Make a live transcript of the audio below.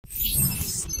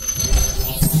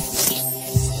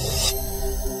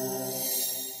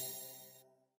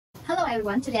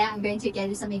everyone, today I'm going to give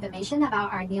you some information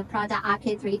about our new product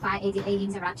RK3588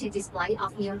 Interactive Display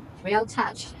of new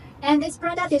RioTouch. And this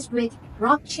product is with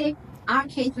Rock chip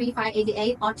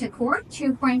RK3588 octa-core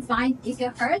 2.5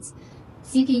 GHz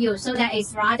CPU, so that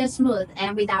it's rather smooth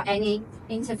and without any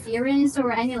interference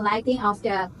or any lagging of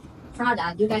the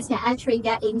product. You guys can actually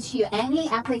get into any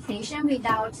application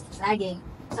without lagging.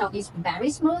 So it's very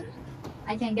smooth.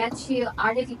 I can get to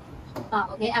other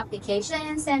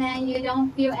applications, and then you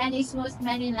don't feel any smooth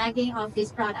any lagging of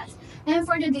this product. And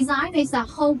for the design, it's a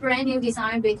whole brand new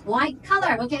design with white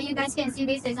color. Okay, you guys can see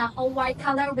this is a whole white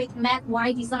color with matte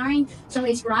white design, so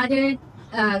it's rather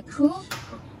cool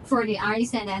for the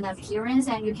eyes and then appearance.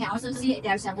 And you can also see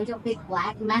there's a little bit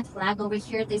matte black over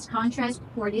here. This contrast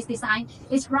for this design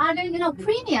is rather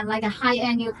premium, like a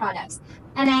high-end new products.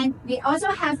 And then we also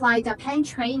have like the pen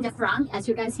tray in the front. As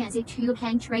you guys can see, two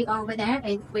pen tray over there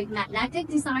with magnetic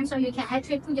design, so you can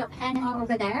actually put your pen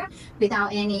over there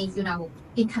without any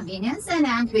inconvenience. And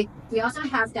then we also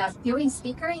have the built-in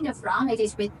speaker in the front. It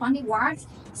is with 20-watt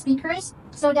speakers,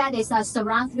 so that is a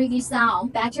surround 3D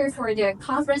sound, better for the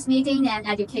conference meeting and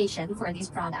education for this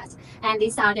product. And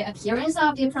these are the appearance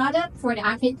of the product for the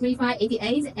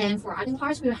RK3588, and for other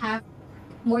parts we'll have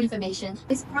more information.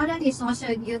 This product is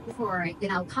also good for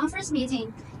conference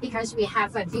meeting because we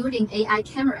have a built-in AI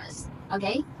cameras.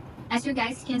 Okay, as you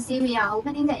guys can see, we are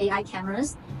opening the AI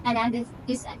cameras, and then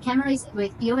this camera is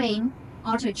with built-in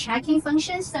auto checking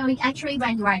functions. So actually,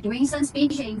 when you are doing some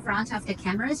speech in front of the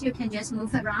cameras, you can just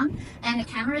move around, and the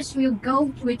cameras will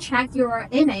check your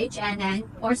image, and then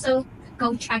also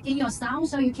go checking your sound,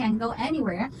 so you can go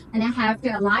anywhere and then have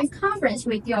the live conference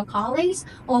with your colleagues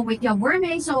or with your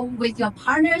workmates or with your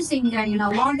partners in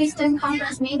the long distance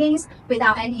conference meetings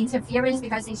without any interference,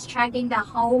 because it's checking the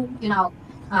whole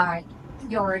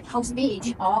your whole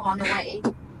speech all on the way.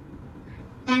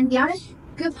 And the other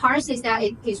good part is that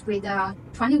it is with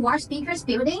 20-watt speakers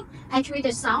built-in. Actually,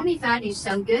 the sound effect is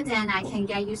so good, and I can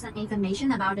get you some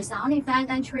information about the sound effect.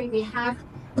 Actually, we have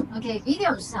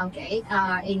videos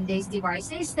in these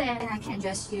devices, then I can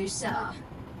just use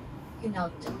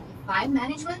the file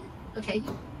management. Okay,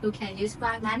 you can use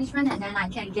file management, and then I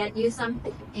can get you some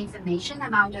information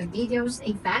about the videos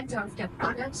effect of the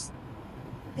products.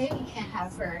 Okay, we can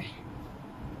have for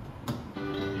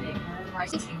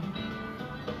devices.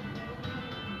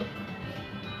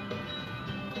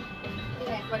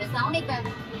 Okay, for the sound effect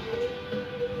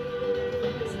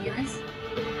experience,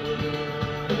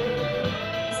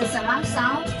 it's a surround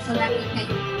sound, so that you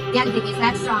can get the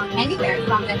effect from anywhere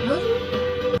from the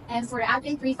roof. And for the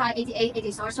RK3588, it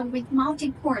is also with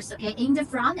multi-ports, in the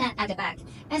front and at the back.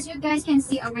 As you guys can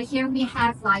see over here, we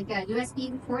have like a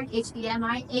USB port,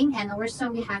 HDMI in, and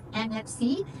also we have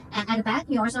NFC. And at the back,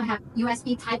 we also have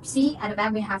USB Type-C. At the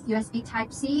back, we have USB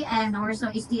Type-C and also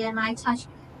HDMI Touch,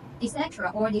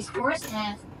 etc. All these ports,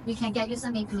 and we can get you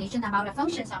some information about the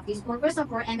functions of these ports. So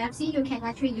for MFC, you can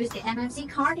actually use the MFC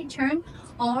card to turn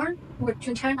on or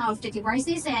to turn off the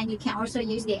devices, and you can also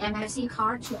use the MFC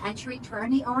card to actually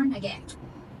turn it on again.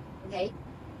 Okay,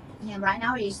 and right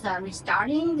now it's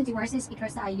restarting the devices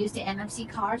because I use the MFC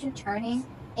card to turn it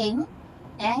in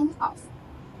and off.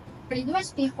 For the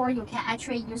USB port, you can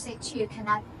actually use it to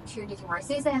connect to the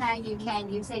devices, and then you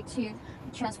can use it to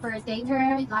transfer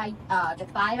data like the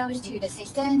files to the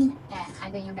system,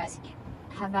 and then you guys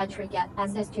have actually get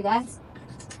access to that.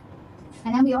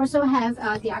 And then we also have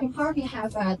the other part. We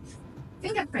have a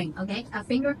fingerprint, a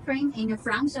fingerprint in the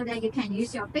front, so that you can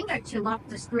use your finger to lock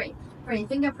the screen. For the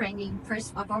fingerprinting,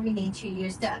 first of all, we need to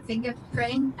use the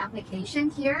fingerprint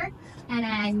application here, and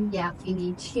then we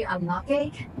need to unlock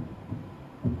it.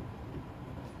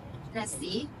 Let's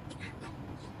see.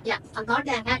 Unlock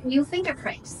and add new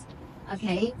fingerprints.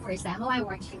 Okay, for example, I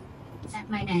want to add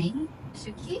my name,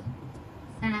 Suki,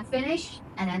 and I finish,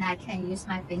 and then I can use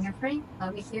my fingerprint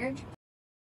over here.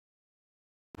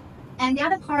 And the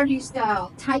other part is the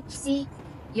Type-C,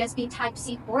 USB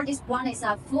Type-C port. This one is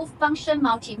a full function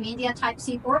multimedia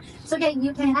Type-C port. So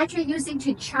you can actually use it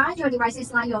to charge your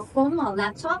devices like your phone or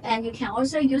laptop, and you can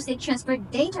also use it to transfer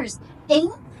data in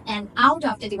and out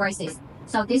of the devices.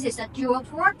 So this is a dual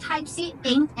port, Type-C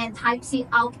in and Type-C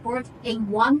out port in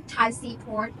one Type-C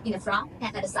port in the front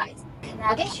and at the side.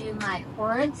 Connect it to my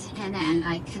port, and then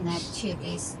I connect to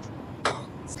this.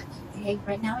 Okay,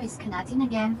 right now it's connecting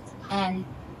again, and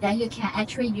then you can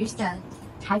actually use the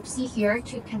Type-C here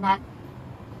to connect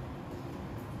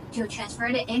to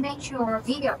transfer the image or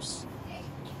videos.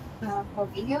 Okay. For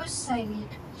videos, I need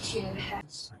to have.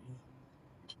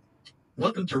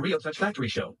 Welcome to RioTouch Factory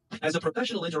Show. As a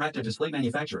professional interactive display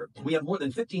manufacturer, we have more than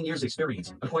 15 years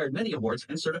experience, acquired many awards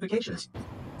and certifications.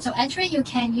 So actually you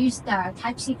can use the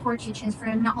Type-C port to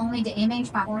transfer not only the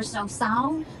image but also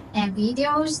sound and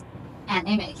videos and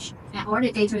image and all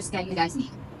the data that you guys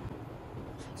need.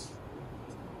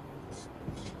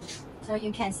 So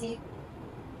you can see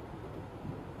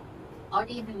all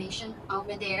the information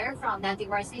over there from the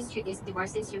devices to these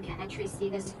devices. You can actually see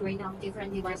the screen of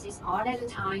different devices all at a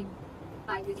time.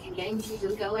 Like you can get into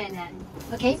Google and then.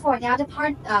 Okay, for the other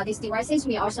part, these devices,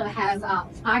 we also have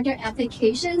other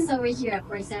applications over here.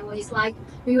 For example, it's like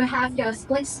we will have your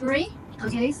split screen.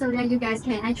 Okay, so that you guys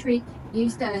can actually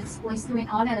use the split screen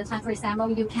all at a time. For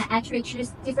example, you can actually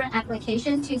choose different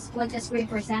applications to split the screen.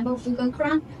 For example, Google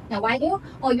Chrome, the whiteboard,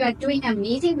 or you are doing a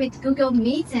meeting with Google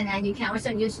Meet, and then you can also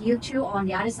use YouTube on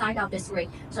the other side of the screen.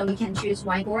 So we can choose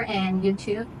whiteboard and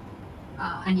YouTube,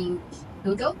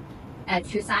 Google at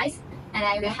two sides. And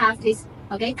then we have this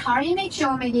car image.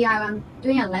 So maybe I'm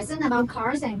doing a lesson about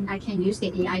cars and I can use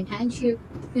the AI pen to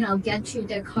get to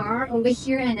the car over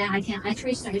here, and then I can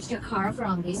actually search the car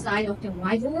from this side of the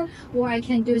whiteboard, or I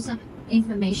can do some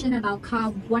information about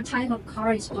car, what type of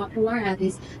car is popular at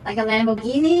this, like a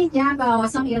Lamborghini, yeah, or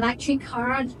some electric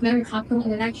car, very popular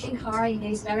electric car in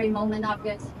this very moment of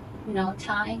the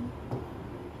time.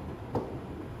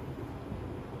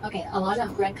 Okay, a lot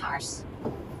of red cars.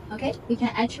 Okay, we can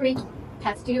actually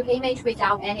have still image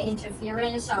without any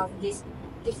interference of these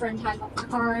different type of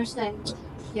cars, and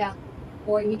yeah,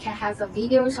 or we can have the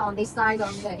videos on this side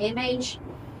of the image,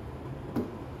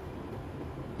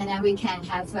 and then we can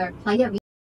have play a video.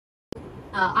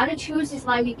 Other tools is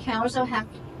like we can also have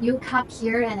new cup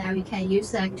here, and then we can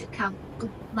use them to cut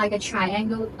like a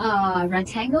triangle,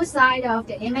 rectangle side of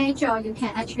the image, or you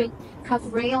can actually cut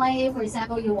really. For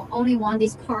example, you only want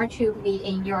this part to be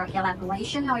in your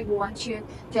elaboration, or you want to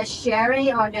just share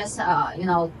it, or just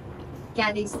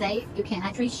get it saved. You can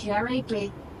actually share it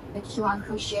with the QR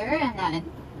code share, and then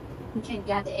you can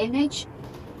get the image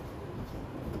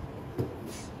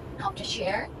of the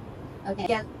share. Okay,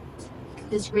 get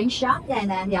the screenshot,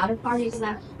 and then the other part is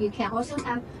that you can also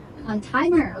have a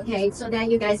timer. Okay, so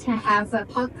then you guys can have a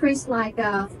pop quiz like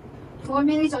 4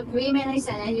 minutes or 3 minutes,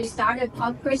 and then you start a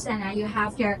pop quiz, and then you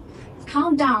have your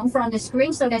countdown from the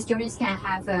screen so that students can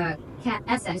have can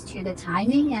access to the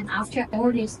timing. And after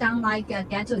all is done, like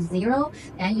get to 0,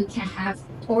 then you can have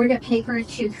all the paper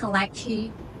to collect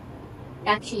to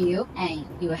back to you, and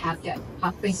you have the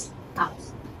pop quiz out.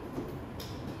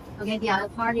 Okay, the other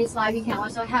part is like we can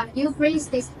also have new freeze.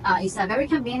 This is a very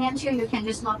convenient tool. You can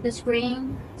just lock the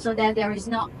screen so that there is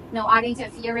no other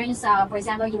interference. For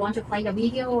example, you want to play the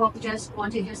video or just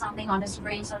want to do something on the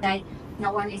screen so that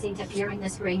no one is interfering the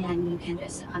screen, and you can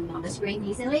just unlock the screen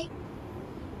easily.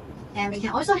 And we can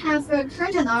also have a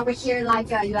curtain over here, like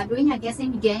you are doing a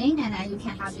guessing game, and then you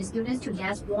can have the students to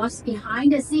guess what's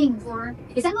behind the scene. For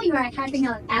example, you are having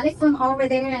an elephant over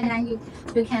there, and then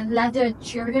you can let the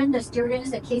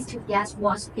students, the kids to guess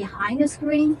what's behind the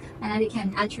screen, and then you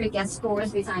can actually get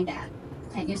scores behind that.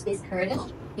 And use this curtain.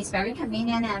 It's very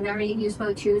convenient and very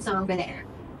useful tools over there.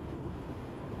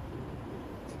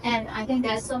 And I think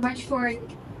that's so much for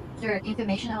the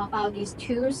information about these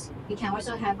tools. You can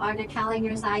also have other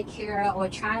calendars like here or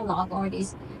Trilog, or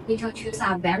these digital tools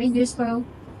are very useful.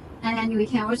 And then we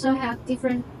can also have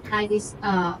different like this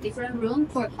different room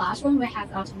for classroom. We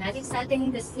have automatic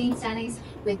setting, the scene settings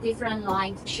with different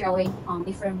lights showing on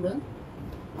different room.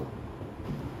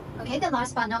 Okay, the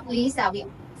last but not least,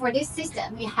 for this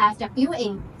system we have the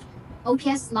built-in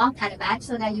OPS slot at the back,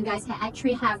 so that you guys can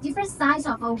actually have different size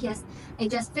of OPS.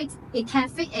 It can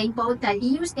fit in both the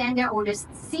EU standard or the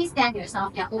C standards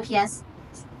of the OPS,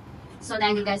 so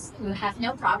that you guys will have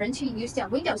no problem to use the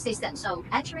Windows system. So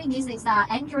actually this is an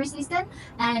Android system,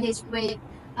 and it's with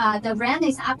the RAM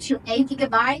is up to 8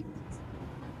 GB,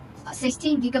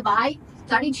 16 GB,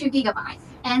 32 GB.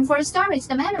 And for storage,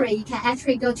 the memory, you can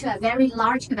actually go to a very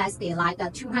large capacity, like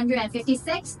a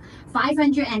 256,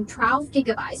 512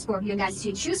 gigabytes for you guys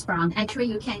to choose from.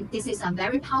 Actually, this is a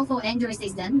very powerful Android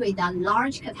system with a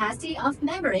large capacity of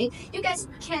memory. You guys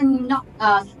can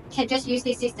just use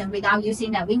this system without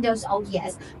using the Windows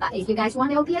OPS. But if you guys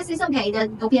want OPS, it's okay.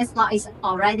 The OPS slot is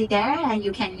already there, and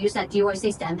you can use a dual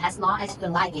system as long as you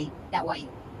like it that way.